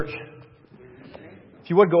If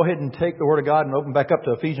you would go ahead and take the Word of God and open back up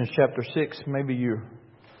to Ephesians chapter 6. Maybe you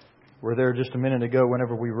were there just a minute ago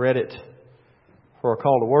whenever we read it for a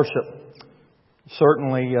call to worship.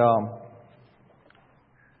 Certainly,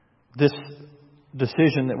 this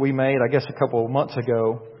decision that we made, I guess a couple of months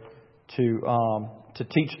ago, to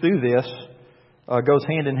teach through this goes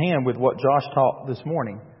hand in hand with what Josh taught this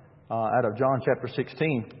morning out of John chapter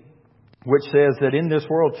 16, which says that in this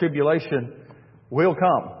world tribulation will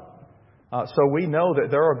come. So we know that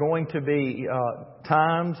there are going to be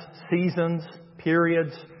times, seasons,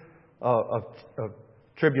 periods of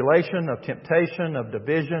tribulation, of temptation, of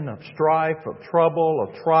division, of strife, of trouble,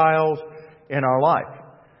 of trials in our life.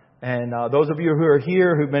 And those of you who are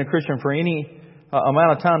here who've been a Christian for any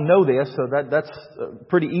amount of time know this, so that's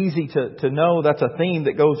pretty easy to know. That's a theme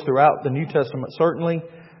that goes throughout the New Testament, certainly.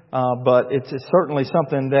 But it's certainly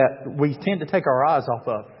something that we tend to take our eyes off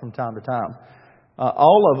of from time to time.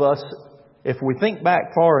 All of us, if we think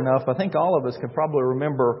back far enough, I think all of us can probably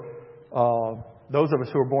remember, those of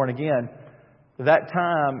us who are born again, that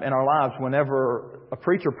time in our lives whenever a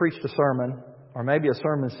preacher preached a sermon, or maybe a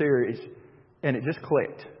sermon series, and it just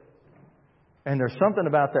clicked. And there's something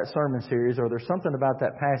about that sermon series, or there's something about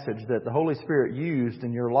that passage that the Holy Spirit used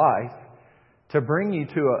in your life to bring you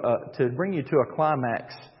to a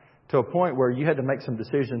climax, to a point where you had to make some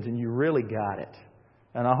decisions and you really got it.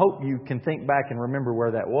 And I hope you can think back and remember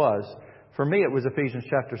where that was. For me, it was Ephesians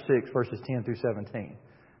chapter 6, verses 10 through 17.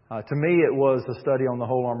 To me, it was the study on the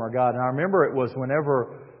whole armor of God. And I remember it was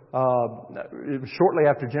whenever, it was shortly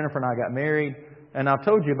after Jennifer and I got married. And I've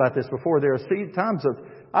told you about this before. There are times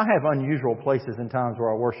I have unusual places and times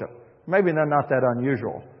where I worship. Maybe they're not that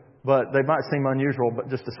unusual, but they might seem unusual, but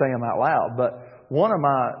just to say them out loud. But one of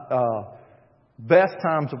my best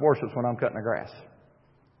times of worship is when I'm cutting the grass.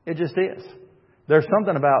 It just is. There's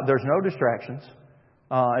something about, there's no distractions,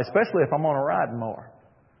 especially if I'm on a riding mower.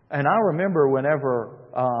 And I remember whenever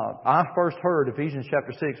I first heard Ephesians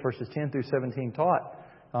chapter 6, verses 10 through 17 taught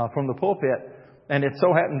from the pulpit, and it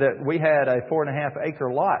so happened that we had a 4.5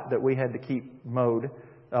 acre lot that we had to keep mowed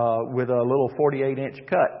with a little 48-inch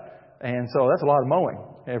cut. And so that's a lot of mowing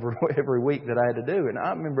every week that I had to do. And I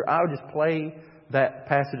remember I would just play that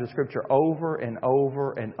passage of Scripture over and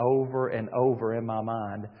over and over and over in my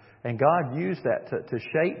mind. And God used that to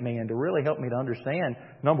shape me and to really help me to understand,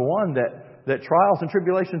 number one, that trials and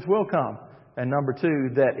tribulations will come. And number two,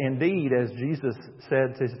 that indeed, as Jesus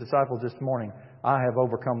said to His disciples this morning, I have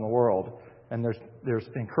overcome the world. And there's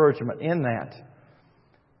encouragement in that.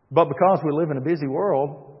 But because we live in a busy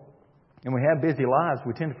world and we have busy lives,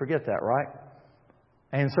 we tend to forget that, right?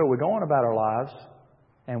 And so we go on about our lives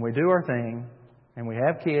and we do our thing and we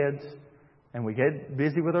have kids and we get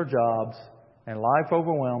busy with our jobs. And life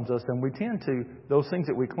overwhelms us, and we tend to, those things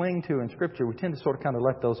that we cling to in Scripture, we tend to sort of kind of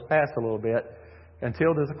let those pass a little bit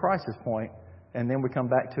until there's a crisis point, and then we come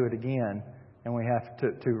back to it again, and we have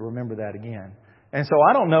to remember that again. And so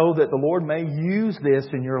I don't know that the Lord may use this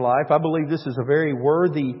in your life. I believe this is a very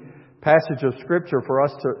worthy passage of Scripture for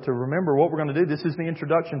us to remember what we're going to do. This is the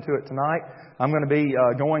introduction to it tonight. I'm going to be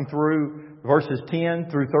going through verses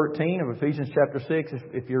 10 through 13 of Ephesians chapter 6.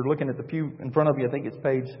 If you're looking at the pew in front of you, I think it's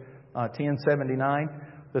page 1079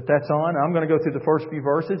 that's on. I'm going to go through the first few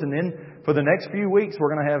verses, and then for the next few weeks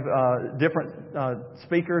we're going to have different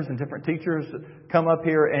speakers and different teachers come up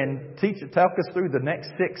here and talk us through the next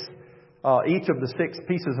each of the 6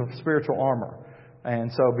 pieces of spiritual armor.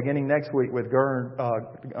 And so beginning next week with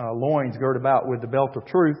loins girt about with the belt of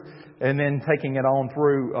truth, and then taking it on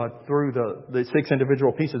through the 6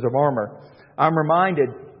 individual pieces of armor. I'm reminded,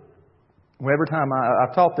 every time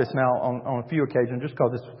I've taught this now on a few occasions, just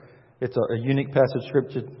because it's a unique passage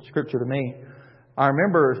of Scripture to me. I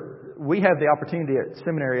remember we have the opportunity at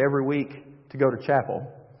seminary every week to go to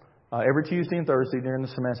chapel, every Tuesday and Thursday during the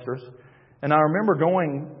semesters. And I remember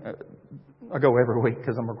going, I go every week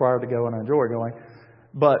because I'm required to go and I enjoy going.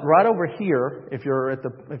 But right over here, if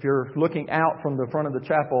you're looking out from the front of the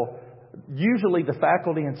chapel, usually the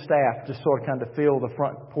faculty and staff just sort of kind of fill the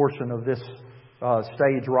front portion of this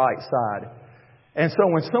stage right side. And so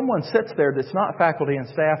when someone sits there that's not faculty and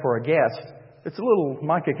staff or a guest, it's a little,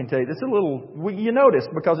 Micah can tell you, it's a little, you notice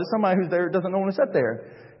because it's somebody who's there doesn't want to sit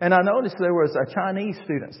there. And I noticed there was a Chinese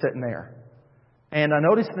student sitting there. And I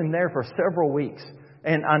noticed him there for several weeks.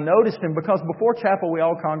 And I noticed him because before chapel we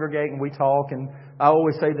all congregate and we talk. And I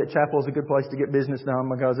always say that chapel is a good place to get business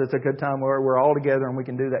done because it's a good time where we're all together and we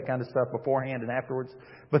can do that kind of stuff beforehand and afterwards.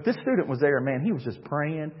 But this student was there, man, he was just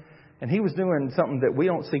praying. And he was doing something that we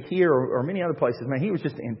don't see here or many other places. Man, he was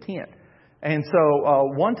just intent. And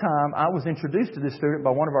so one time I was introduced to this student by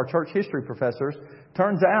one of our church history professors.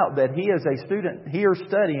 Turns out that he is a student here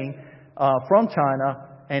studying from China,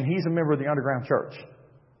 and he's a member of the underground church.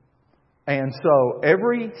 And so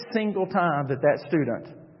every single time that student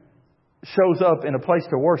shows up in a place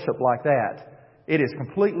to worship like that, it is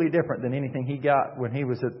completely different than anything he got when he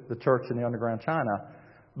was at the church in the underground China,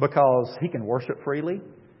 because he can worship freely,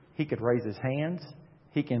 he could raise his hands,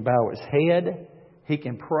 he can bow his head, he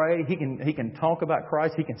can pray, he can talk about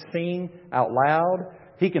Christ, he can sing out loud,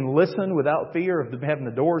 he can listen without fear of having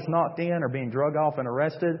the doors knocked in or being drug off and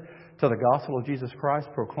arrested to the gospel of Jesus Christ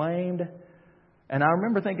proclaimed. And I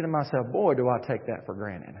remember thinking to myself, boy, do I take that for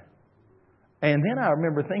granted. And then I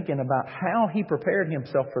remember thinking about how he prepared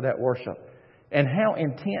himself for that worship and how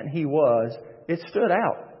intent he was. It stood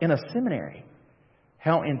out in a seminary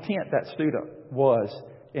how intent that student was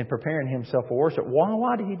in preparing himself for worship.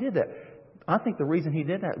 Why did he do that? I think the reason he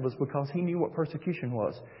did that was because he knew what persecution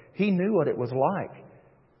was. He knew what it was like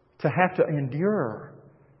to have to endure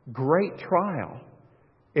great trial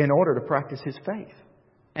in order to practice his faith.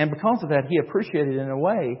 And because of that, he appreciated it in a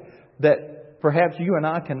way that perhaps you and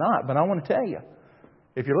I cannot. But I want to tell you,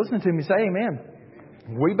 if you're listening to me, say amen.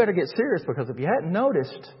 We better get serious, because if you hadn't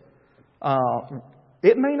noticed,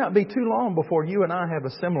 it may not be too long before you and I have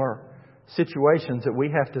a similar situations that we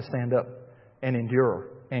have to stand up and endure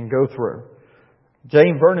and go through.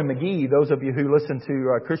 James Vernon McGee, those of you who listen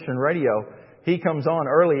to Christian radio, he comes on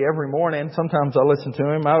early every morning. Sometimes I listen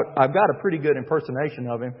to him. I've got a pretty good impersonation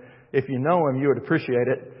of him. If you know him, you would appreciate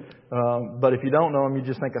it. But if you don't know him, you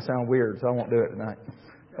just think I sound weird, so I won't do it tonight.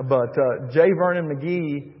 But J. Vernon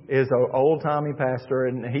McGee is an old-timey pastor,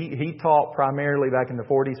 and he taught primarily back in the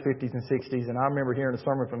 40s, 50s, and 60s. And I remember hearing a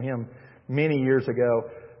sermon from him many years ago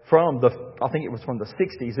I think it was from the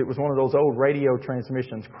 60s. It was one of those old radio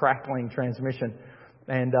transmissions, crackling transmission.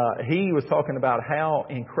 And he was talking about how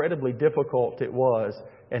incredibly difficult it was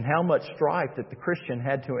and how much strife that the Christian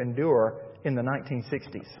had to endure in the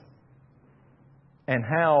 1960s. And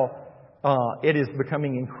how it is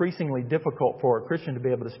becoming increasingly difficult for a Christian to be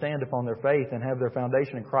able to stand upon their faith and have their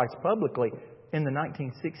foundation in Christ publicly in the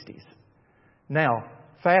 1960s. Now,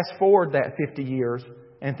 fast forward that 50 years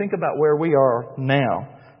and think about where we are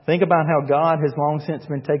now. Think about how God has long since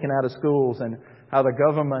been taken out of schools and how the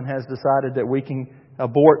government has decided that we can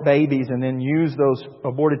abort babies and then use those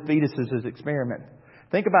aborted fetuses as experiments.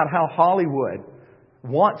 Think about how Hollywood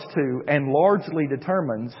wants to and largely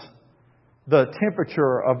determines the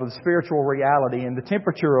temperature of the spiritual reality and the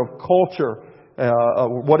temperature of culture,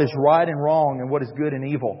 what is right and wrong and what is good and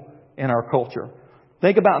evil in our culture.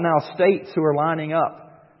 Think about now states who are lining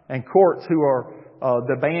up and courts who are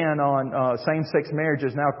the ban on same-sex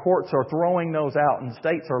marriages. Now courts are throwing those out and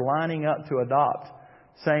states are lining up to adopt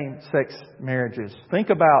same-sex marriages.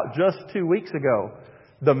 Think about just 2 weeks ago,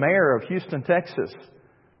 the mayor of Houston, Texas.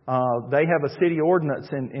 They have a city ordinance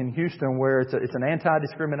in Houston where it's an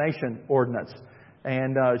anti-discrimination ordinance.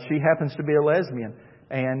 And she happens to be a lesbian.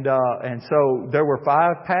 And so there were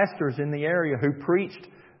 5 pastors in the area who preached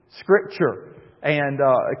Scripture and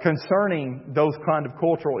concerning those kind of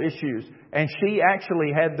cultural issues. And she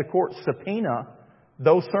actually had the court subpoena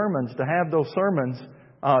those sermons, to have those sermons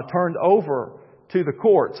turned over to the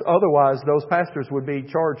courts. Otherwise, those pastors would be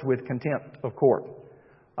charged with contempt of court.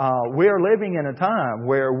 We are living in a time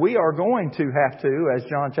where we are going to have to, as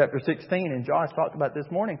John chapter 16 and Josh talked about this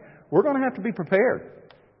morning, we're going to have to be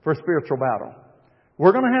prepared for a spiritual battle.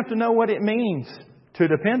 We're going to have to know what it means to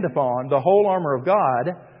depend upon the whole armor of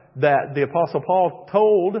God that the Apostle Paul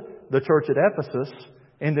told the church at Ephesus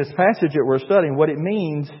in this passage that we're studying, what it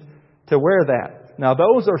means to wear that. Now,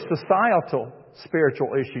 those are societal spiritual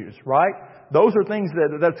issues, right? Those are things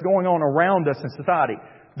that's going on around us in society.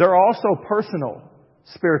 There are also personal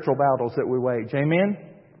spiritual battles that we wage. Amen?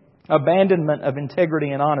 Abandonment of integrity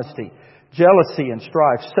and honesty, jealousy and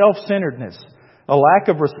strife, self-centeredness, a lack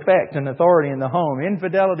of respect and authority in the home,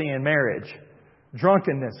 infidelity in marriage,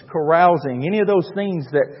 drunkenness, carousing, any of those things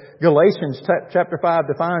that Galatians chapter 5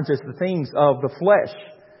 defines as the things of the flesh.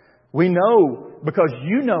 We know, because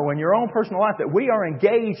you know in your own personal life, that we are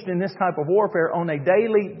engaged in this type of warfare on a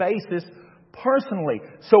daily basis personally.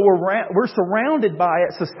 So we're surrounded by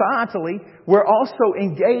it societally. We're also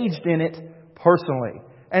engaged in it personally.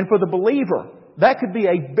 And for the believer, that could be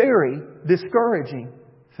a very discouraging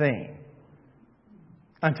thing.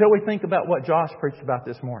 Until we think about what Josh preached about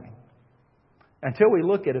this morning. Until we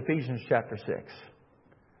look at Ephesians chapter 6.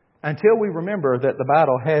 Until we remember that the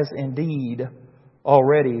battle has indeed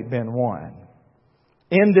already been won.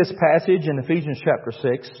 In this passage in Ephesians chapter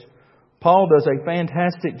 6, Paul does a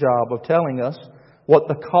fantastic job of telling us what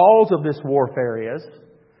the cause of this warfare is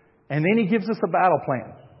And then He gives us a battle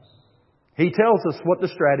plan. He tells us what the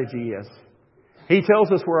strategy is. He tells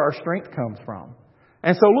us where our strength comes from.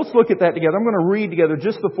 And so let's look at that together. I'm going to read together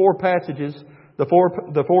just the four passages, the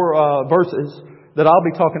four verses that I'll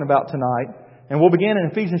be talking about tonight. And we'll begin in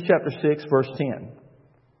Ephesians chapter 6, verse 10.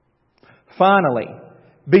 Finally,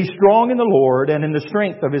 be strong in the Lord and in the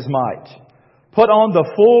strength of His might. Put on the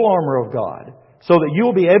full armor of God, so that you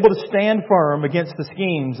will be able to stand firm against the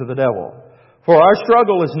schemes of the devil. For our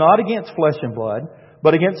struggle is not against flesh and blood,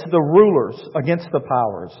 but against the rulers, against the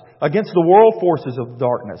powers, against the world forces of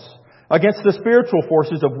darkness, against the spiritual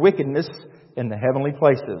forces of wickedness in the heavenly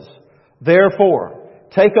places. Therefore,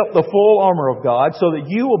 take up the full armor of God, so that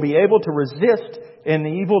you will be able to resist in the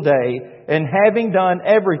evil day, and having done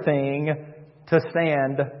everything, to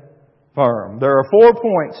stand firm. There are 4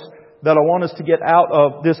 points that I want us to get out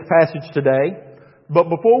of this passage today. But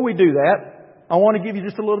before we do that, I want to give you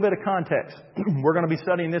just a little bit of context. We're going to be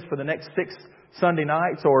studying this for the next 6 Sunday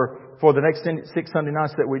nights, or for the next 6 Sunday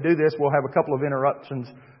nights that we do this. We'll have a couple of interruptions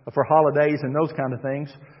for holidays and those kind of things.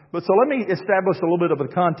 But so let me establish a little bit of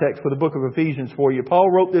the context for the book of Ephesians for you. Paul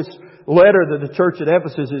wrote this letter to the church at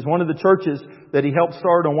Ephesus. Is one of the churches that he helped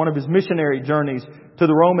start on one of his missionary journeys to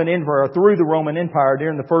the Roman Empire, through the Roman Empire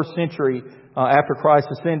during the first century after Christ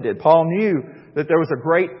ascended. Paul knew that there was a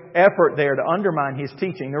great effort there to undermine his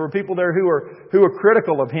teaching. There were people there who were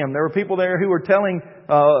critical of him. There were people there who were telling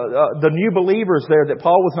the new believers there that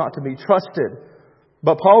Paul was not to be trusted.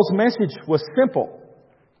 But Paul's message was simple.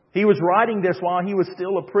 He was writing this while he was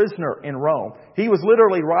still a prisoner in Rome. He was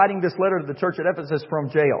literally writing this letter to the church at Ephesus from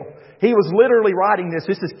jail. He was literally writing this.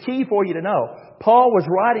 This is key for you to know. Paul was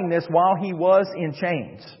writing this while he was in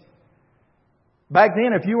chains. Back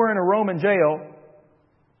then, if you were in a Roman jail,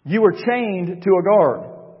 you were chained to a guard.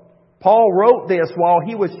 Paul wrote this while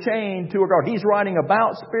he was chained to a guard. He's writing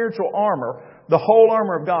about spiritual armor, the whole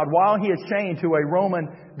armor of God, while he is chained to a Roman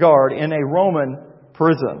guard in a Roman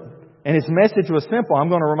prison. And his message was simple. I'm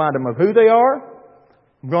going to remind them of who they are.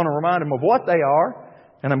 I'm going to remind them of what they are.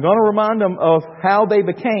 And I'm going to remind them of how they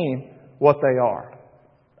became what they are.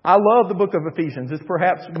 I love the book of Ephesians. It's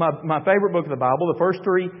perhaps my favorite book of the Bible. The first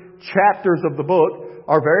 3 chapters of the book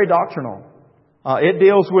are very doctrinal. It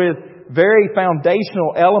deals with very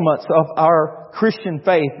foundational elements of our Christian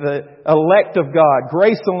faith, the elect of God,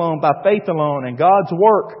 grace alone, by faith alone, and God's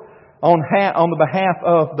work on the behalf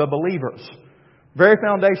of the believers. Very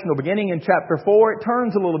foundational. Beginning in chapter 4, it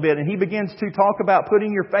turns a little bit, and he begins to talk about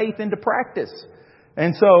putting your faith into practice.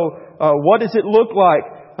 And so, what does it look like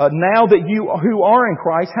now that you who are in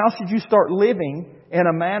Christ? How should you start living in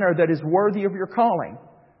a manner that is worthy of your calling?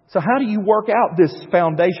 So how do you work out this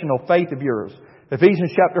foundational faith of yours?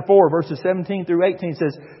 Ephesians chapter 4, verses 17 through 18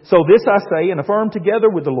 says, So this I say, and affirm together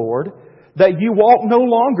with the Lord, that you walk no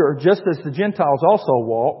longer just as the Gentiles also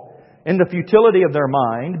walk, in the futility of their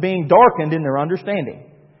mind, being darkened in their understanding,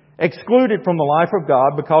 excluded from the life of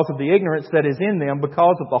God because of the ignorance that is in them,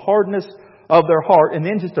 because of the hardness of their heart. And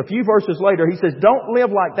then just a few verses later, he says, don't live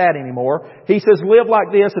like that anymore. He says, live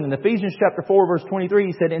like this. And in Ephesians chapter 4, verse 23,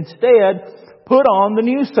 he said, instead, put on the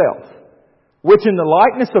new self, which in the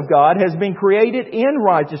likeness of God has been created in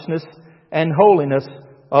righteousness and holiness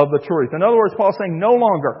of the truth. In other words, Paul's saying, no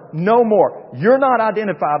longer, no more. You're not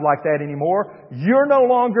identified like that anymore. You're no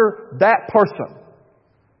longer that person.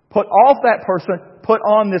 Put off that person, put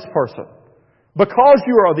on this person. Because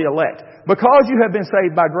you are the elect, because you have been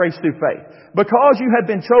saved by grace through faith, because you have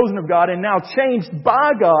been chosen of God and now changed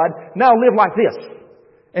by God, now live like this.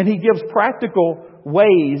 And he gives practical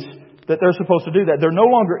ways that they're supposed to do that. They're no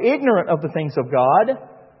longer ignorant of the things of God,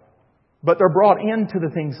 but they're brought into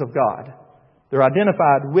the things of God. They're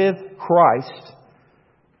identified with Christ.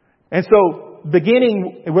 And so,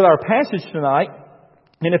 beginning with our passage tonight,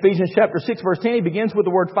 in Ephesians chapter 6, verse 10, he begins with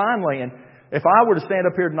the word finally. And if I were to stand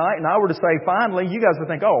up here tonight and I were to say finally, you guys would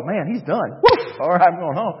think, oh man, he's done. Woo! All right, I'm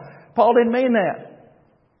going home. Paul didn't mean that.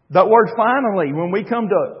 That word finally, when we come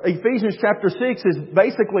to Ephesians chapter 6, is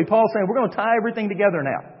basically Paul saying, we're going to tie everything together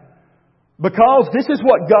now. Because this is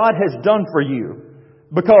what God has done for you.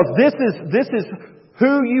 Because this is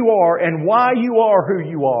who you are and why you are who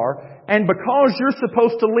you are. And because you're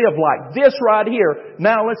supposed to live like this right here,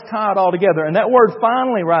 now let's tie it all together. And that word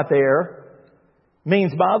finally right there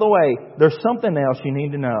means, by the way, there's something else you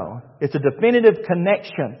need to know. It's a definitive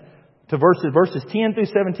connection to verses 10 through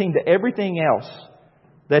 17 to everything else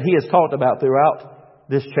that he has talked about throughout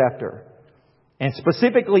this chapter. And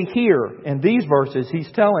specifically here in these verses,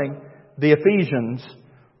 he's telling the Ephesians,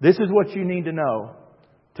 this is what you need to know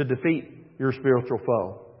to defeat your spiritual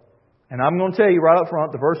foe. And I'm going to tell you right up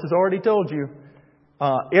front, the verse has already told you,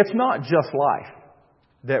 it's not just life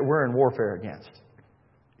that we're in warfare against.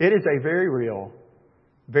 It is a very real,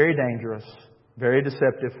 very dangerous, very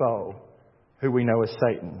deceptive foe who we know as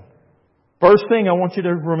Satan. First thing I want you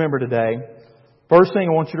to remember today,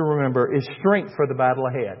 is strength for the battle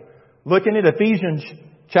ahead. Looking at Ephesians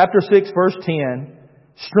chapter 6, verse 10,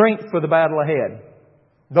 strength for the battle ahead.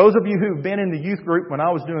 Those of you who've been in the youth group when I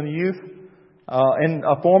was doing the youth, in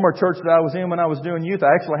a former church that I was in when I was doing youth, I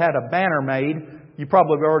actually had a banner made. You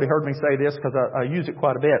probably have already heard me say this because I use it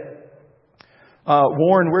quite a bit.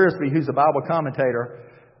 Warren Wiersbe, who's a Bible commentator,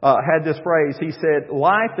 had this phrase. He said,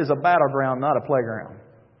 "Life is a battleground, not a playground."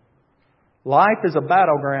 Life is a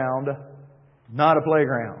battleground, not a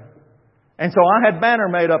playground. And so I had banner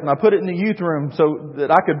made up and I put it in the youth room so that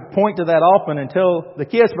I could point to that often and tell the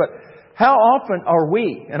kids. But how often are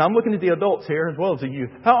we, and I'm looking at the adults here as well as the youth,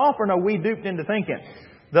 how often are we duped into thinking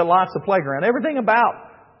that life's a playground? Everything about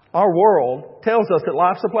our world tells us that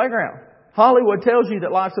life's a playground. Hollywood tells you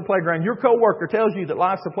that life's a playground. Your coworker tells you that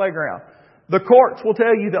life's a playground. The courts will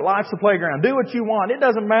tell you that life's a playground. Do what you want. It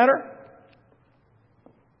doesn't matter.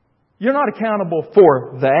 You're not accountable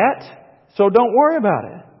for that, so don't worry about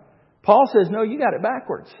it. Paul says, no, you got it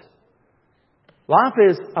backwards. Life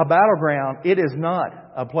is a battleground. It is not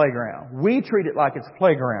a playground. We treat it like it's a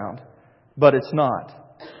playground, but it's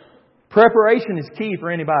not. Preparation is key for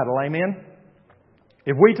any battle. Amen?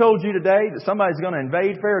 If we told you today that somebody's going to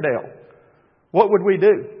invade Fairdale, what would we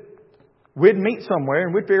do? We'd meet somewhere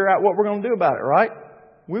and we'd figure out what we're going to do about it, right?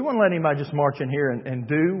 We wouldn't let anybody just march in here and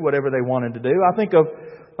do whatever they wanted to do. I think of,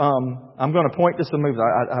 I'm going to point to some movies.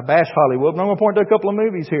 I bash Hollywood, but I'm going to point to a couple of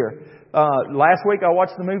movies here. Last week I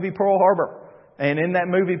watched the movie Pearl Harbor. And in that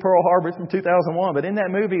movie, Pearl Harbor, it's from 2001, but in that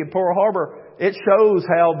movie, Pearl Harbor, it shows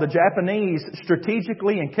how the Japanese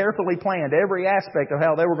strategically and carefully planned every aspect of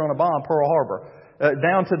how they were going to bomb Pearl Harbor.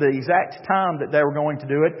 Down to the exact time that they were going to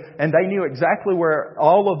do it. And they knew exactly where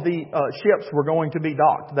all of the ships were going to be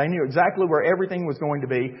docked. They knew exactly where everything was going to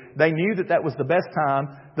be. They knew that that was the best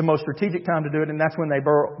time, the most strategic time to do it, and that's when they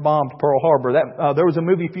bombed Pearl Harbor. There was a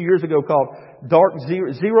movie a few years ago called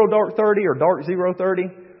Zero Dark 30 or Dark Zero 30.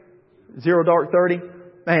 Zero Dark 30.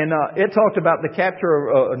 And it talked about the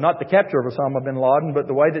capture of, not the capture of Osama bin Laden, but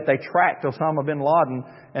the way that they tracked Osama bin Laden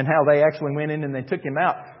and how they actually went in and they took him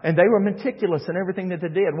out. And they were meticulous in everything that they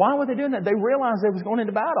did. Why were they doing that? They realized they was going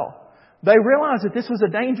into battle. They realized that this was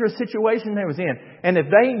a dangerous situation they was in. And if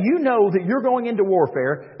you know that you're going into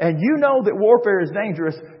warfare and you know that warfare is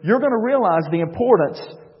dangerous, you're going to realize the importance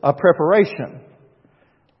of preparation.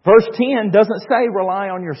 Verse 10 doesn't say rely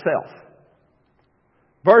on yourself.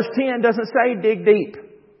 Verse 10 doesn't say dig deep.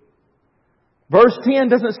 Verse 10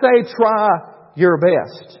 doesn't say try your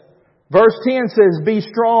best. Verse 10 says be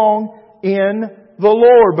strong in the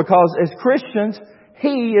Lord, because as Christians,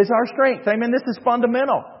 He is our strength. Amen. This is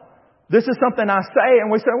fundamental. This is something I say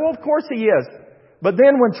and we say, well, of course He is. But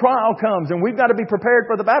then when trial comes and we've got to be prepared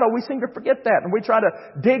for the battle, we seem to forget that and we try to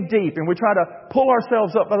dig deep and we try to pull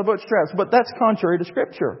ourselves up by the bootstraps. But that's contrary to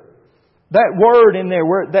Scripture. That word in there,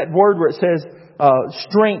 where it says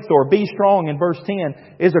strength or be strong in verse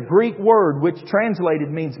 10 is a Greek word which translated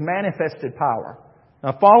means manifested power.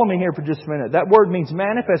 Now follow me here for just a minute. That word means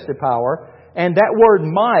manifested power, and that word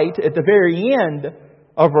might at the very end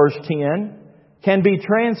of verse 10 can be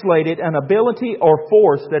translated an ability or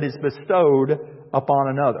force that is bestowed upon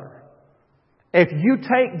another. If you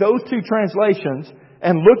take those two translations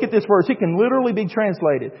and look at this verse, it can literally be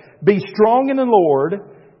translated, be strong in the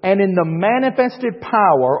Lord and in the manifested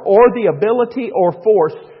power or the ability or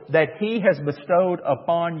force that He has bestowed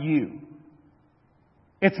upon you.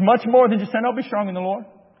 It's much more than just saying, oh, be strong in the Lord.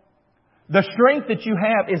 The strength that you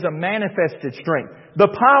have is a manifested strength. The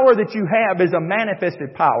power that you have is a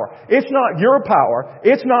manifested power. It's not your power.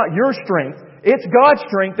 It's not your strength. It's God's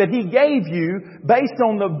strength that He gave you based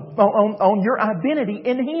on your identity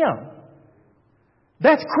in Him.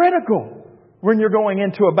 That's critical when you're going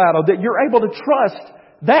into a battle, that you're able to trust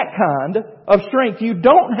that kind of strength. You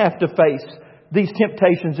don't have to face these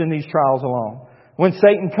temptations and these trials alone. When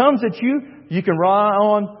Satan comes at you, you can rely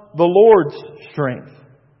on the Lord's strength.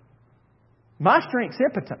 My strength's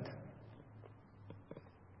impotent.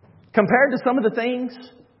 Compared to some of the things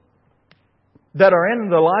that are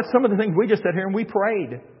in the life, some of the things we just sat here and we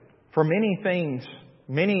prayed for many things,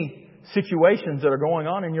 many situations that are going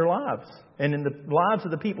on in your lives and in the lives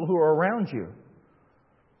of the people who are around you.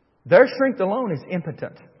 Their strength alone is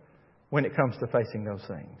impotent when it comes to facing those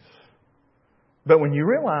things. But when you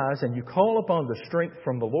realize and you call upon the strength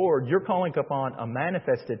from the Lord, you're calling upon a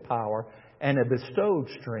manifested power and a bestowed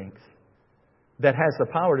strength that has the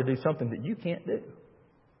power to do something that you can't do.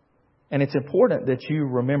 And it's important that you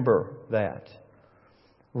remember that.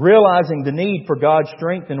 Realizing the need for God's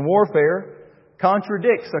strength in warfare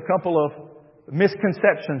contradicts a couple of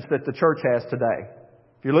misconceptions that the church has today.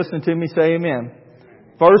 If you're listening to me, say amen.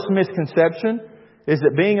 First misconception is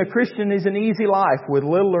that being a Christian is an easy life with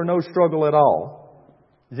little or no struggle at all.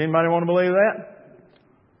 Does anybody want to believe that?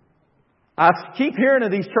 I keep hearing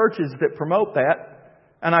of these churches that promote that,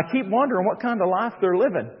 and I keep wondering what kind of life they're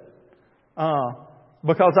living.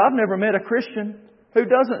 Because I've never met a Christian who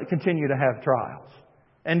doesn't continue to have trials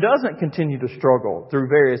and doesn't continue to struggle through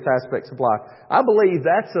various aspects of life. I believe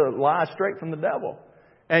that's a lie straight from the devil.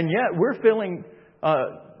 And yet we're filling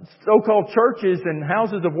so-called churches and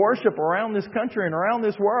houses of worship around this country and around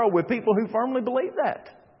this world with people who firmly believe that.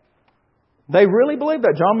 They really believe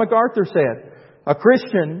that. John MacArthur said, a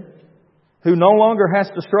Christian who no longer has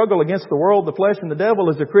to struggle against the world, the flesh, and the devil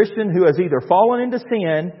is a Christian who has either fallen into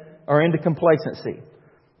sin or into complacency.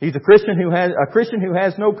 He's a Christian who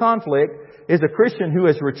has no conflict is a Christian who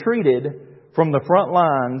has retreated from the front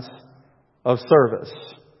lines of service.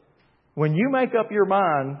 When you make up your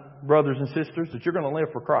mind, brothers and sisters, that you're going to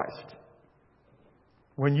live for Christ,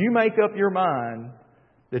 when you make up your mind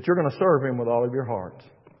that you're going to serve Him with all of your heart,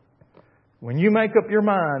 when you make up your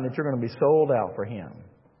mind that you're going to be sold out for Him,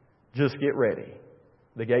 just get ready.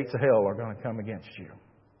 The gates of hell are going to come against you.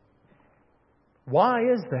 Why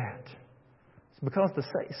is that? It's because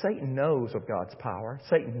Satan knows of God's power.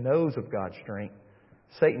 Satan knows of God's strength.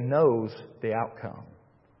 Satan knows the outcome.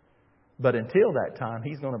 But until that time,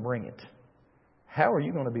 he's going to bring it. How are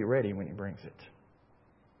you going to be ready when he brings it?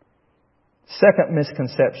 Second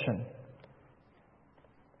misconception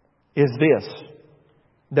is this,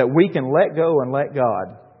 that we can let go and let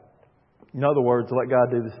God. In other words, let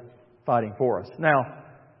God do the fighting for us. Now,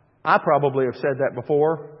 I probably have said that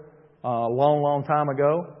before a long time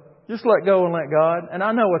ago. Just let go and let God. And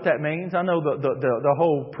I know what that means. I know the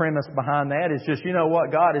whole premise behind that is just, you know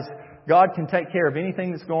what, God can take care of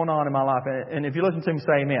anything that's going on in my life. And if you listen to me,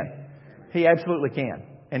 say amen. He absolutely can.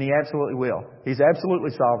 And He absolutely will. He's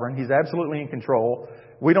absolutely sovereign. He's absolutely in control.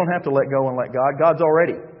 We don't have to let go and let God. God's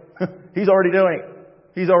already. He's already doing it.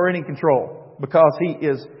 He's already in control because He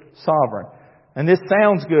is sovereign. And this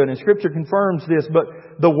sounds good, and Scripture confirms this, but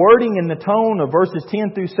the wording and the tone of verses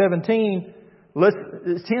 10 through 17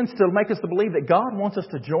 tends to make us to believe that God wants us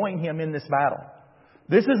to join Him in this battle.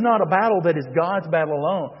 This is not a battle that is God's battle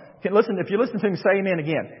alone. Listen, if you listen to me, say amen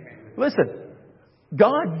again. Listen,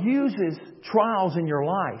 God uses trials in your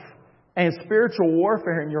life and spiritual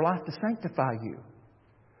warfare in your life to sanctify you,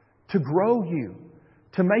 to grow you,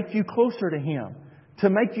 to make you closer to Him, to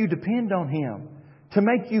make you depend on Him, to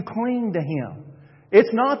make you cling to Him.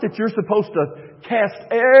 It's not that you're supposed to cast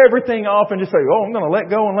everything off and just say, oh, I'm going to let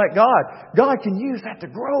go and let God. God can use that to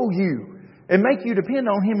grow you and make you depend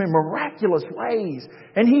on Him in miraculous ways.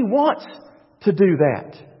 And He wants to do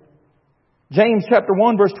that. James chapter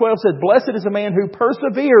 1 verse 12 says, blessed is a man who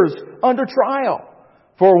perseveres under trial.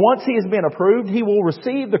 For once he has been approved, he will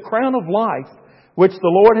receive the crown of life, which the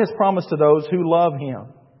Lord has promised to those who love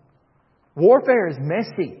Him. Warfare is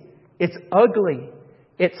messy. It's ugly.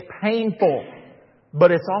 It's painful.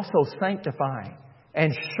 But it's also sanctifying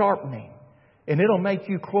and sharpening. And it'll make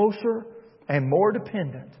you closer and more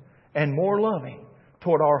dependent and more loving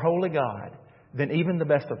toward our holy God than even the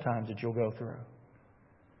best of times that you'll go through.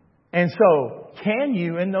 And so, can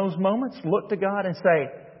you in those moments look to God and say,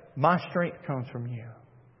 my strength comes from You.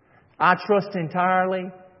 I trust entirely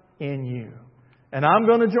in You. And I'm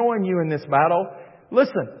going to join You in this battle.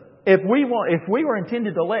 Listen, if we were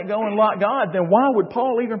intended to let go and let God, then why would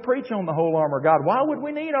Paul even preach on the whole armor of God? Why would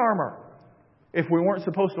we need armor if we weren't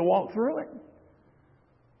supposed to walk through it?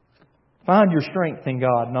 Find your strength in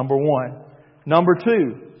God, number one. Number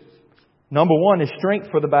one is strength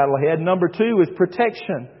for the battle ahead. Number two is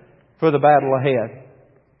protection for the battle ahead.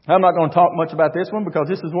 I'm not going to talk much about this one because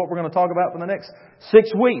this is what we're going to talk about for the next 6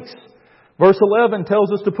 weeks. Verse 11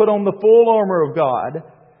 tells us to put on the full armor of God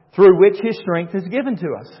through which His strength is given to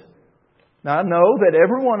us. Now I know that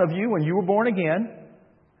every one of you, when you were born again,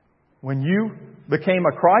 when you became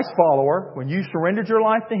a Christ follower, when you surrendered your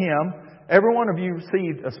life to Him, every one of you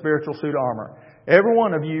received a spiritual suit of armor. Every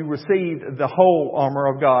one of you received the whole armor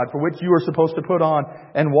of God for which you are supposed to put on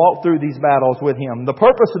and walk through these battles with Him. The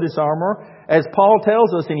purpose of this armor, as Paul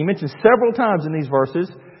tells us, and he mentions several times in these verses,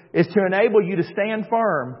 is to enable you to stand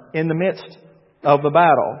firm in the midst of the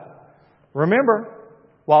battle. Remember,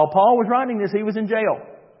 while Paul was writing this, he was in jail.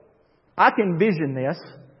 I can envision this.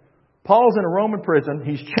 Paul's in a Roman prison.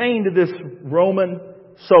 He's chained to this Roman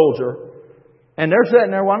soldier. And they're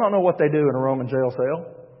sitting there. Well, I don't know what they do in a Roman jail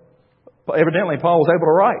cell. But evidently, Paul was able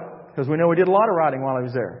to write, because we know he did a lot of writing while he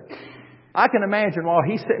was there. I can imagine while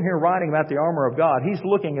he's sitting here writing about the armor of God, he's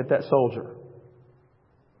looking at that soldier.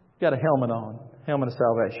 Got a helmet on. helmet of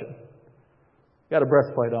salvation. Got a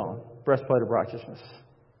breastplate on, breastplate of righteousness.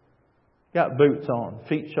 Got boots on,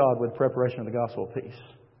 feet shod with preparation of the gospel of peace.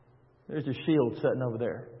 There's his shield sitting over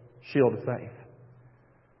there, shield of faith.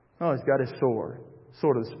 Oh, he's got his sword,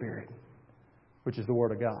 sword of the Spirit, which is the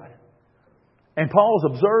Word of God. And Paul's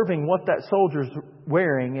observing what that soldier's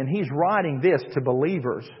wearing, and he's writing this to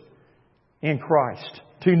believers in Christ,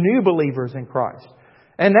 to new believers in Christ.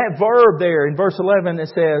 And that verb there in verse 11, it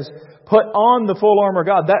says, put on the full armor of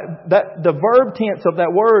God. The verb tense of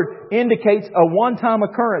that word indicates a one-time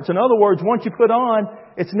occurrence. In other words, once you put on,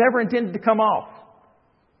 it's never intended to come off.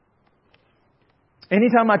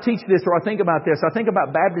 Anytime I teach this or I think about this, I think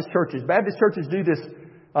about Baptist churches. Baptist churches do this.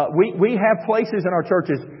 We have places in our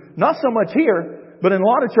churches, not so much here, but in a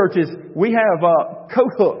lot of churches, we have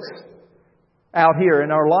coat hooks out here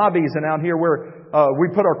in our lobbies and out here where we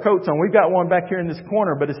put our coats on. We've got one back here in this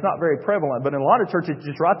corner, but it's not very prevalent. But in a lot of churches,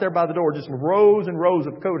 just right there by the door, just rows and rows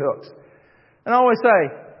of coat hooks. And I always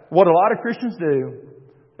say, what a lot of Christians do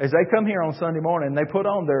is they come here on Sunday morning and they put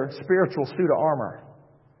on their spiritual suit of armor.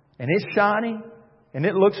 And it's shiny and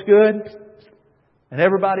it looks good. And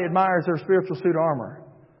everybody admires their spiritual suit of armor.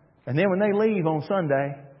 And then when they leave on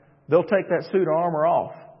Sunday, they'll take that suit of armor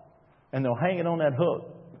off and they'll hang it on that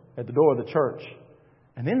hook at the door of the church.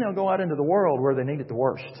 And then they'll go out into the world where they need it the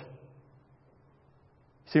worst.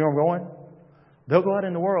 See where I'm going? They'll go out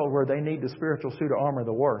in the world where they need the spiritual suit of armor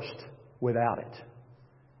the worst without it.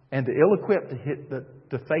 And the ill-equipped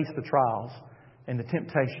to face the trials and the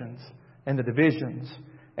temptations and the divisions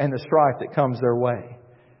and the strife that comes their way.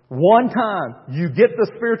 One time, you get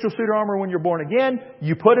the spiritual suit of armor when you're born again,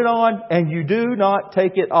 you put it on, and you do not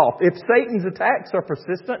take it off. If Satan's attacks are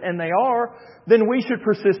persistent, and they are, then we should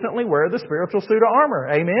persistently wear the spiritual suit of armor.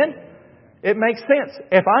 Amen? It makes sense.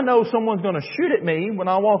 If I know someone's going to shoot at me when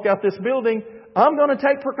I walk out this building, I'm going to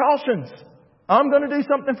take precautions. I'm going to do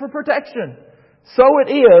something for protection. So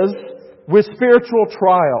it is with spiritual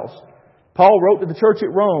trials. Paul wrote to the church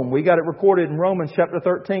at Rome. We got it recorded in Romans chapter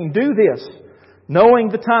 13. Do this, knowing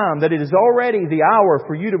the time, that it is already the hour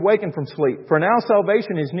for you to waken from sleep. For now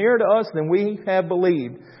salvation is nearer to us than we have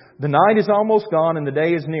believed. The night is almost gone and the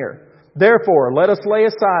day is near. Therefore, let us lay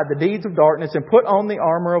aside the deeds of darkness and put on the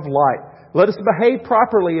armor of light. Let us behave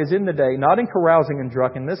properly as in the day, not in carousing and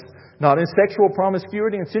drunkenness, not in sexual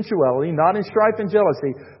promiscuity and sensuality, not in strife and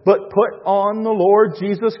jealousy, but put on the Lord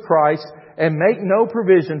Jesus Christ and make no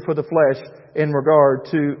provision for the flesh in regard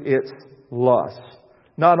to its lusts.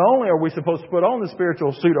 Not only are we supposed to put on the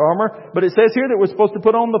spiritual suit of armor, but it says here that we're supposed to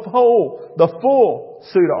put on the full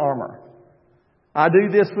suit of armor. I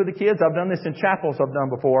do this with the kids. I've done this in chapels I've done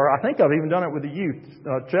before. I think I've even done it with the youth.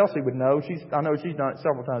 Chelsea would know. I know she's done it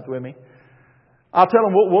several times with me. I'll tell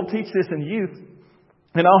them we'll teach this in the youth,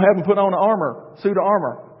 and I'll have them put on an suit of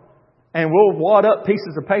armor, and we'll wad up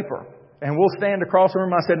pieces of paper, and we'll stand across the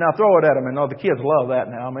room. I said, now throw it at them. And the kids love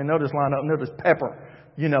that now. I mean, they'll just line up and they'll just pepper,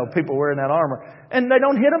 people wearing that armor. And they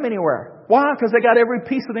don't hit them anywhere. Why? Because they got every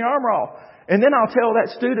piece of the armor off. And then I'll tell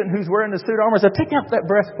that student who's wearing the suit of armor, I say, take out that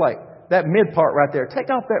breastplate, that mid part right there.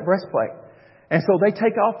 Take off that breastplate. And so they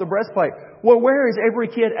take off the breastplate. Well, where is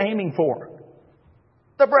every kid aiming for?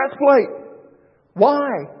 The breastplate.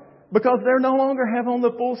 Why? Because they no longer have on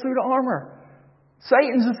the full suit of armor.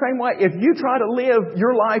 Satan's the same way. If you try to live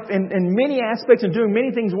your life in many aspects and doing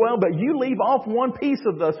many things well, but you leave off one piece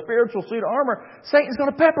of the spiritual suit of armor, Satan's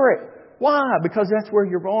going to pepper it. Why? Because that's where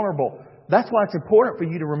you're vulnerable. That's why it's important for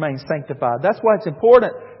you to remain sanctified. That's why it's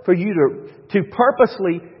important for you to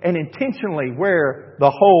purposely and intentionally wear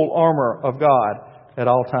the whole armor of God at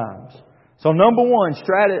all times. So number one,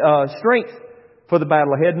 strength for the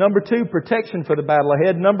battle ahead. Number two, protection for the battle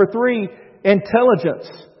ahead. Number three,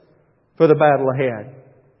 intelligence for the battle ahead.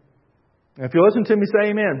 If you listen to me, say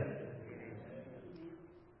amen.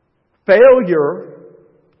 Failure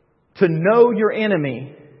to know your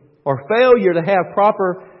enemy or failure to have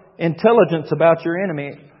proper intelligence about your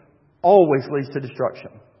enemy always leads to destruction.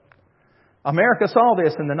 America saw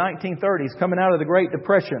this in the 1930s, coming out of the Great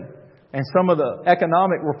Depression and some of the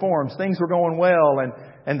economic reforms. Things were going well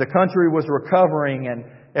and the country was recovering and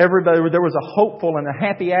everybody, there was a hopeful and a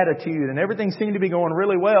happy attitude and everything seemed to be going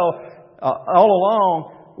really well. All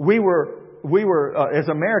along, we were as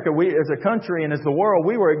America, as a country and as the world,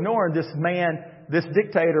 we were ignoring this man, this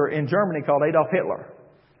dictator in Germany called Adolf Hitler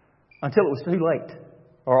until it was too late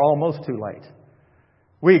or almost too late.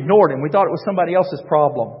 We ignored him. We thought it was somebody else's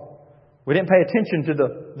problem. We didn't pay attention to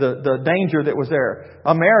the danger that was there.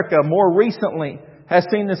 America, more recently, has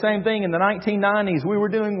seen the same thing in the 1990s. We were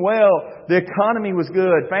doing well. The economy was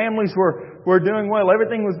good. Families were doing well.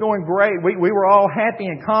 Everything was going great. We were all happy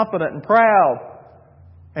and confident and proud.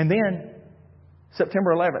 And then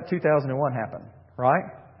September 11th, 2001 happened, right?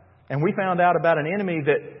 And we found out about an enemy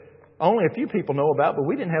that only a few people know about, but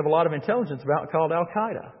we didn't have a lot of intelligence about, called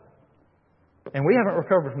Al-Qaeda. And we haven't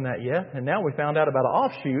recovered from that yet. And now we found out about an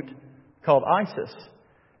offshoot called ISIS.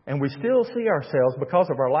 And we still see ourselves, because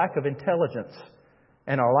of our lack of intelligence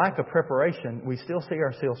and our lack of preparation, we still see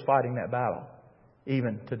ourselves fighting that battle,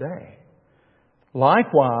 even today.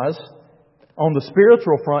 Likewise, on the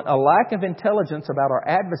spiritual front, a lack of intelligence about our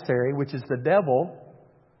adversary, which is the devil,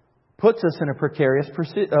 puts us in a precarious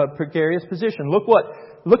position.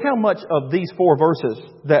 Look how much of these 4 verses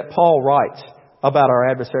that Paul writes about our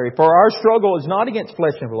adversary. For our struggle is not against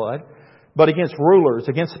flesh and blood, but against rulers,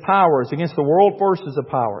 against powers, against the world forces of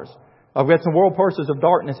powers, against the world forces of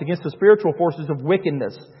darkness, against the spiritual forces of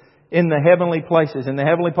wickedness in the heavenly places. And the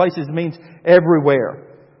heavenly places means everywhere.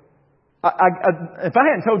 If I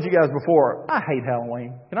hadn't told you guys before, I hate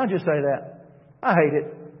Halloween. Can I just say that? I hate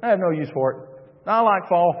it. I have no use for it. I like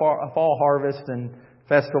fall harvest and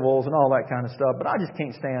festivals and all that kind of stuff, but I just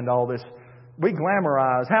can't stand all this. We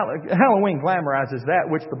glamorize, Halloween glamorizes that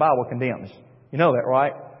which the Bible condemns. You know that,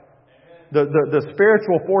 right? The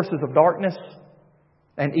spiritual forces of darkness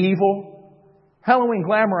and evil. Halloween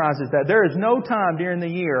glamorizes that. There is no time during the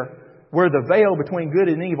year where the veil between good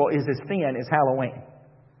and evil is as thin as Halloween.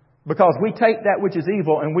 Because we take that which is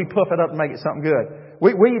evil and we puff it up and make it something good.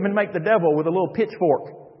 We even make the devil with a little pitchfork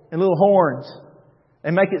and little horns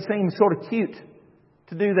and make it seem sort of cute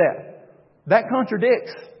to do that. That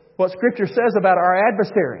contradicts what Scripture says about our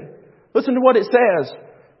adversary. Listen to what it says.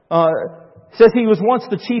 It says he was once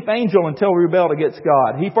the chief angel until he rebelled against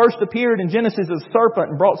God. He first appeared in Genesis as a serpent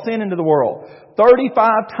and brought sin into the world.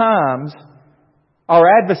 35 times our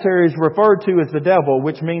adversary is referred to as the devil,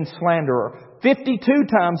 which means slanderer. 52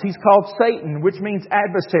 times he's called Satan, which means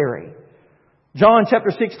adversary. John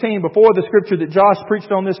chapter 16, before the scripture that Josh preached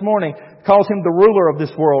on this morning, calls him the ruler of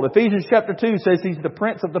this world. Ephesians chapter 2 says he's the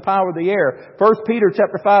prince of the power of the air. 1 Peter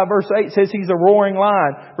chapter 5 verse 8 says he's a roaring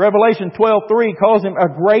lion. Revelation 12:3 calls him a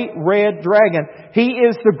great red dragon. He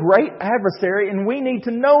is the great adversary, and we need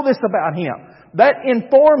to know this about him. That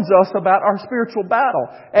informs us about our spiritual battle.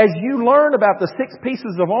 As you learn about the 6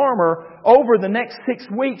 pieces of armor over the next 6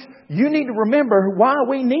 weeks, you need to remember why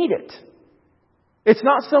we need it. It's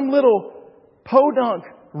not some little podunk,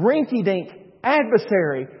 rinky-dink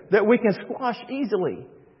adversary that we can squash easily.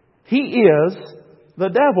 He is the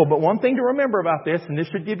devil. But one thing to remember about this, and this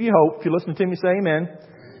should give you hope, if you listen to me say amen.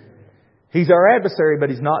 He's our adversary,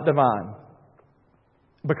 but he's not divine.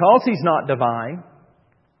 Because he's not divine,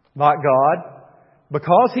 like God,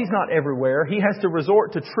 because he's not everywhere, he has to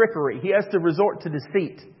resort to trickery. He has to resort to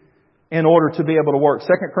deceit in order to be able to work. 2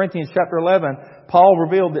 Corinthians chapter 11, Paul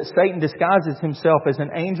revealed that Satan disguises himself as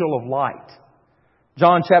an angel of light.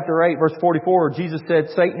 John chapter 8 verse 44, Jesus said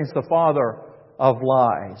Satan is the father of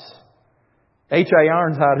lies. H.A.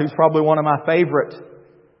 Ironside, who's probably one of my favorite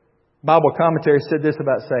Bible commentaries, said this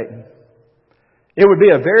about Satan. It would be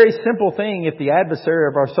a very simple thing if the adversary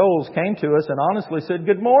of our souls came to us and honestly said,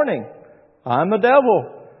 "Good morning, I'm the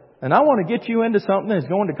devil, and I want to get you into something that's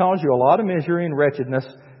going to cause you a lot of misery and wretchedness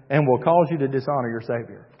and will cause you to dishonor your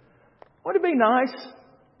Savior." Wouldn't it be nice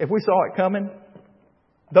if we saw it coming?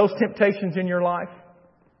 Those temptations in your life,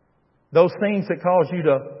 those things that cause you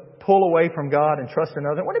to pull away from God and trust in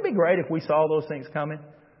others. Wouldn't it be great if we saw those things coming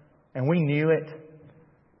and we knew it?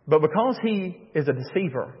 But because He is a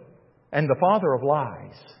deceiver and the father of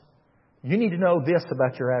lies, you need to know this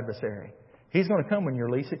about your adversary. He's going to come when you're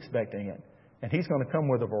least expecting it. And he's going to come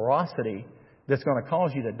with a ferocity that's going to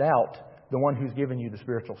cause you to doubt the one who's given you the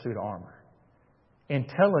spiritual suit of armor.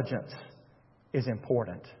 Intelligence is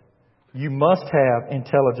important. You must have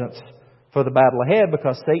intelligence for the battle ahead,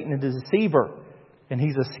 because Satan is a deceiver and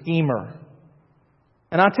he's a schemer.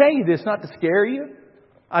 And I tell you this not to scare you.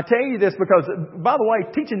 I tell you this because, by the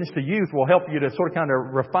way, teaching this to youth will help you to sort of kind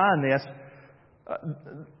of refine this.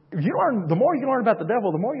 The more you learn about the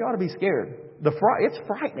devil, the more you ought to be scared. It's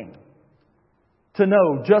frightening to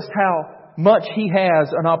know just how much he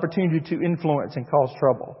has an opportunity to influence and cause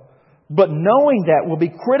trouble. But knowing that will be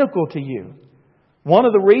critical to you. One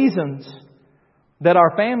of the reasons that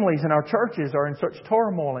our families and our churches are in such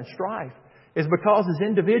turmoil and strife is because as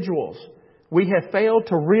individuals, we have failed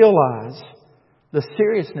to realize the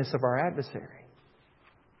seriousness of our adversary.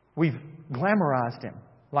 We've glamorized him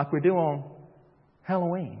like we do on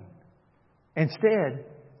Halloween. Instead,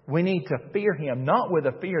 we need to fear him, not with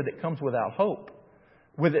a fear that comes without hope,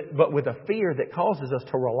 but with a fear that causes us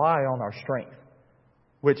to rely on our strength.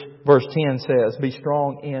 Which verse 10 says, be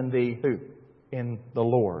strong in the who? In the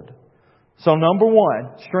Lord. So number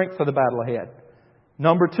 1, strength for the battle ahead.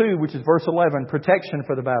 Number 2, which is verse 11, protection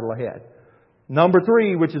for the battle ahead. Number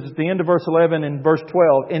 3, which is at the end of verse 11 and verse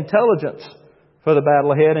 12, intelligence for the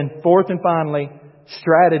battle ahead. And fourth and finally,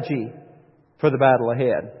 strategy for the battle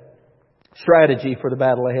ahead. Strategy for the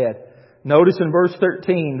battle ahead. Notice in verse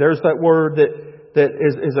 13, there's that word that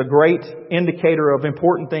is a great indicator of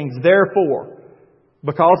important things. Therefore,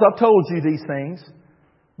 because I've told you these things,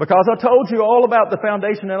 because I told you all about the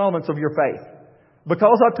foundation and elements of your faith,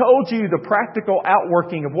 because I told you the practical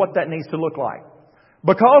outworking of what that needs to look like,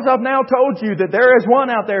 because I've now told you that there is one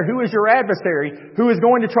out there who is your adversary, who is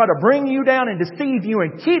going to try to bring you down and deceive you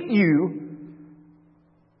and keep you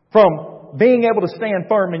from being able to stand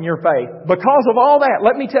firm in your faith. Because of all that,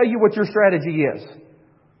 let me tell you what your strategy is.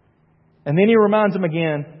 And then he reminds them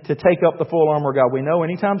again to take up the full armor of God. We know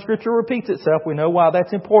anytime Scripture repeats itself, we know why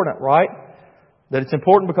that's important, right? That it's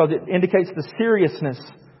important because it indicates the seriousness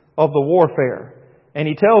of the warfare. And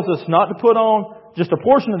he tells us not to put on just a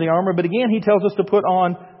portion of the armor, but again, he tells us to put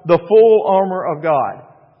on the full armor of God.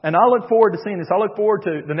 And I look forward to seeing this. I look forward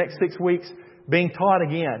to the next 6 weeks being taught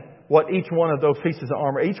again what each one of those pieces of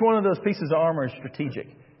armor. Each one of those pieces of armor is strategic.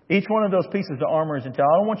 Each one of those pieces of armor is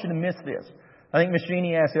intelligent. I don't want you to miss this. I think Miss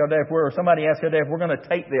Jeannie asked the other day or somebody asked the other day if we're going to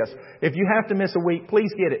tape this. If you have to miss a week,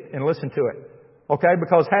 please get it and listen to it. Okay?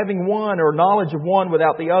 Because having one or knowledge of one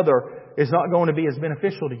without the other is not going to be as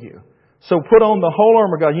beneficial to you. So put on the whole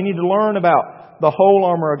armor of God. You need to learn about the whole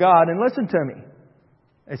armor of God. And listen to me.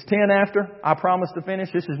 It's 10 after. I promise to finish.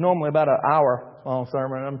 This is normally about an hour long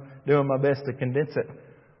sermon. I'm doing my best to condense it.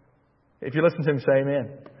 If you listen to me, say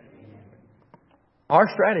amen. Our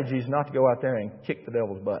strategy is not to go out there and kick the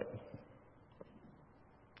devil's butt.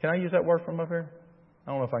 Can I use that word from up here?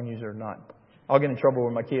 I don't know if I can use it or not. I'll get in trouble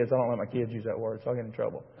with my kids. I don't let my kids use that word, so I'll get in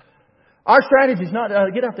trouble. Our strategy is not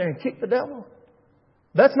to get out there and kick the devil.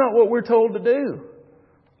 That's not what we're told to do.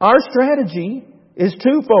 Our strategy is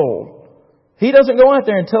twofold. He doesn't go out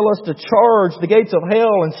there and tell us to charge the gates of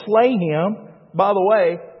hell and slay him. By the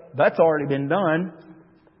way, that's already been done.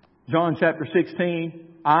 John chapter 16,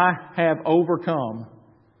 I have overcome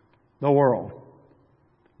the world.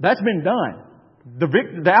 That's been done.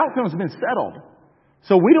 The outcome's been settled.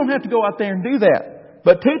 So we don't have to go out there and do that.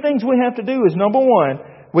 But 2 things we have to do is, number 1,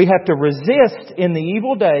 we have to resist in the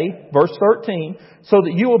evil day, verse 13, so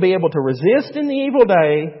that you will be able to resist in the evil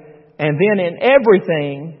day and then in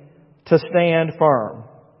everything to stand firm.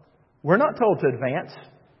 We're not told to advance.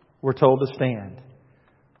 We're told to stand.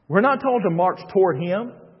 We're not told to march toward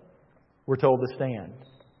Him. We're told to stand.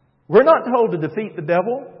 We're not told to defeat the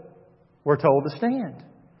devil. We're told to stand.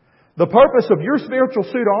 The purpose of your spiritual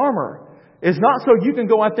suit of armor is not so you can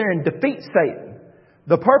go out there and defeat Satan.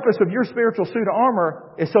 The purpose of your spiritual suit of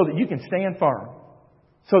armor is so that you can stand firm.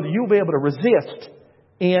 So that you'll be able to resist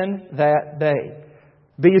in that day.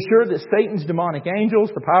 Be assured that Satan's demonic angels,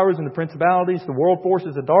 the powers and the principalities, the world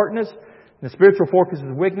forces of darkness, and the spiritual forces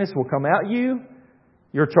of wickedness will come at you.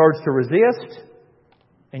 You're charged to resist,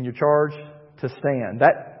 and you're charged to stand.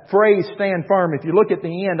 That phrase, stand firm, if you look at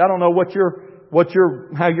the end, I don't know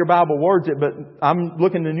how your Bible words it, but I'm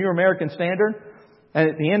looking at the New American Standard. And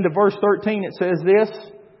at the end of verse 13, it says this.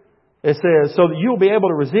 It says, so that you'll be able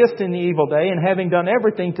to resist in the evil day and having done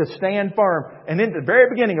everything to stand firm. And then at the very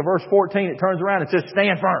beginning of verse 14, it turns around and says,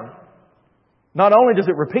 stand firm. Not only does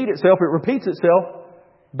it repeat itself, it repeats itself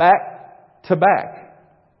back to back.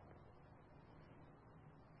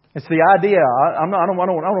 It's the idea. I don't want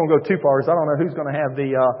to go too far because I don't know who's going to have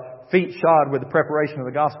the feet shod with the preparation of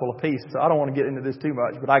the gospel of peace. So I don't want to get into this too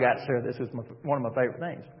much, but I got to share this. It's one of my favorite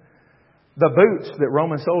things. The boots that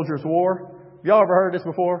Roman soldiers wore. Y'all ever heard this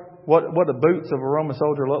before? What the boots of a Roman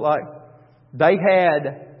soldier look like? They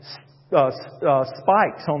had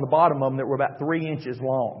spikes on the bottom of them that were about 3 inches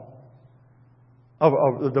long.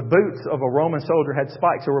 The boots of a Roman soldier had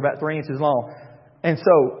spikes that were about 3 inches long. And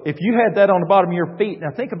so, if you had that on the bottom of your feet,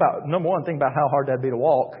 now think about, number one, think about how hard that'd be to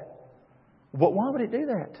walk. But why would it do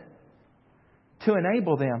that? To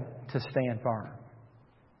enable them to stand firm.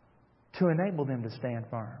 To enable them to stand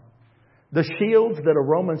firm. The shields that a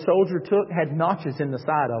Roman soldier took had notches in the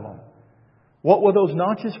side of them. What were those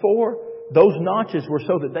notches for? Those notches were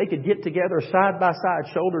so that they could get together side by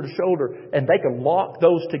side, shoulder to shoulder, and they could lock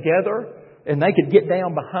those together, and they could get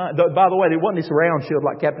down behind. By the way, it wasn't this round shield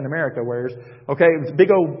like Captain America wears. Okay, it was a big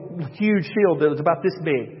old huge shield that was about this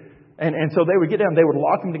big. And so they would get down, they would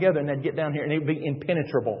lock them together, and they'd get down here, and it would be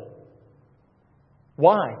impenetrable.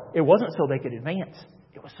 Why? It wasn't so they could advance.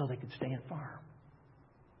 It was so they could stand firm.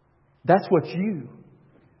 That's what you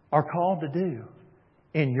are called to do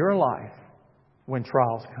in your life when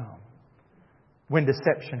trials come, when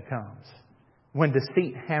deception comes, when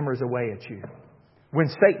deceit hammers away at you, when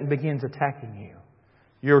Satan begins attacking you.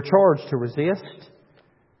 You're charged to resist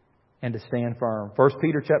and to stand firm. 1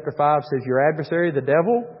 Peter chapter 5 says, your adversary, the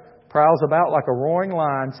devil, prowls about like a roaring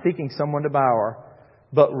lion seeking someone to devour,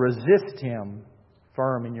 but resist him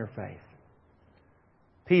firm in your faith.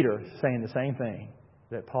 Peter saying the same thing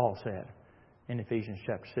that Paul said in Ephesians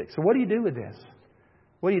chapter 6. So what do you do with this?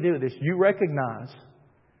 What do you do with this? You recognize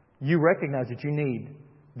that you need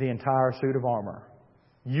the entire suit of armor.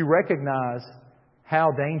 You recognize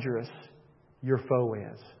how dangerous your foe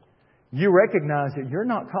is. You recognize that you're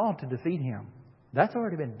not called to defeat him. That's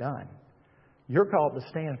already been done. You're called to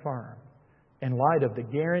stand firm in light of the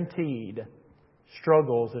guaranteed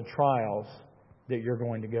struggles and trials that you're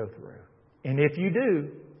going to go through. And if you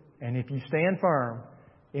do, and if you stand firm,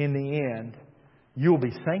 in the end, you'll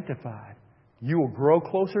be sanctified. You will grow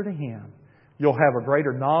closer to Him. You'll have a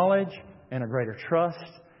greater knowledge and a greater trust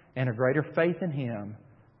and a greater faith in Him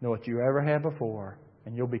than what you ever had before.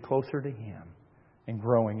 And you'll be closer to Him and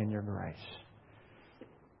growing in your grace.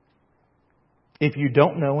 If you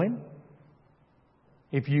don't know Him,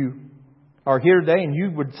 if you are here today and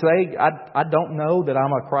you would say, I don't know that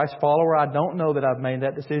I'm a Christ follower, I don't know that I've made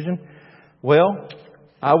that decision, well,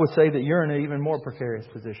 I would say that you're in an even more precarious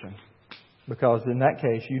position. Because in that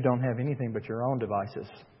case, you don't have anything but your own devices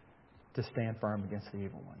to stand firm against the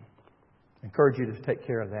evil one. I encourage you to take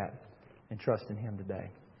care of that and trust in Him today.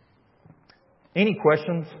 Any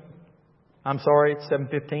questions? I'm sorry, it's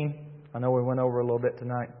 7:15. I know we went over a little bit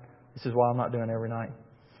tonight. This is why I'm not doing it every night.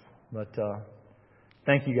 But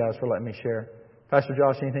thank you guys for letting me share. Pastor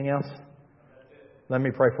Josh, anything else? Let me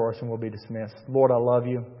pray for us and we'll be dismissed. Lord, I love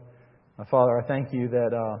You. Father, I thank You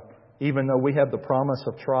that even though we have the promise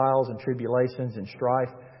of trials and tribulations and strife,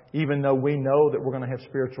 even though we know that we're going to have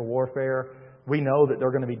spiritual warfare, we know that there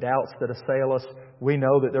are going to be doubts that assail us, we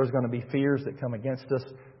know that there's going to be fears that come against us,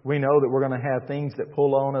 we know that we're going to have things that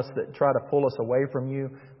pull on us, that try to pull us away from You.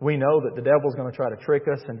 We know that the devil's going to try to trick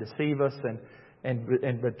us and deceive us and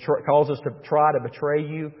cause us to try to betray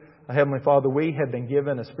You. Heavenly Father, we have been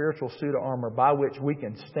given a spiritual suit of armor by which we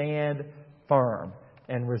can stand firm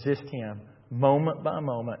and resist Him moment by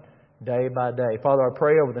moment, day by day. Father, I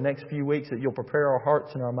pray over the next few weeks that You'll prepare our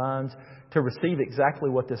hearts and our minds to receive exactly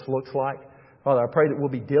what this looks like. Father, I pray that we'll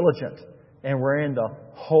be diligent and we're in the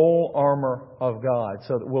whole armor of God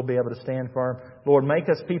so that we'll be able to stand firm. Lord, make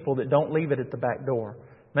us people that don't leave it at the back door.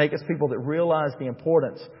 Make us people that realize the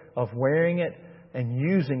importance of wearing it and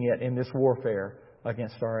using it in this warfare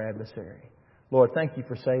against our adversary. Lord, thank You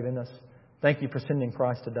for saving us. Thank You for sending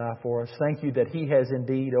Christ to die for us. Thank You that He has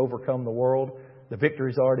indeed overcome the world. The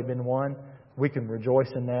victory's already been won. We can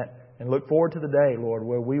rejoice in that and look forward to the day, Lord,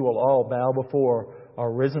 where we will all bow before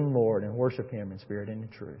our risen Lord and worship Him in spirit and in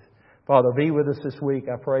truth. Father, be with us this week.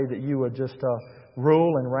 I pray that You would just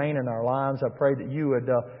rule and reign in our lives. I pray that You would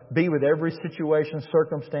be with every situation,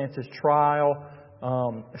 circumstances, trial,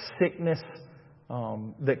 sickness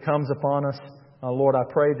that comes upon us. Lord, I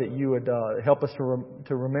pray that You would help us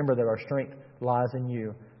to remember that our strength lies in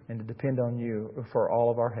You and to depend on You for all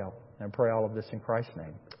of our help. And pray all of this in Christ's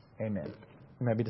name. Amen. You may be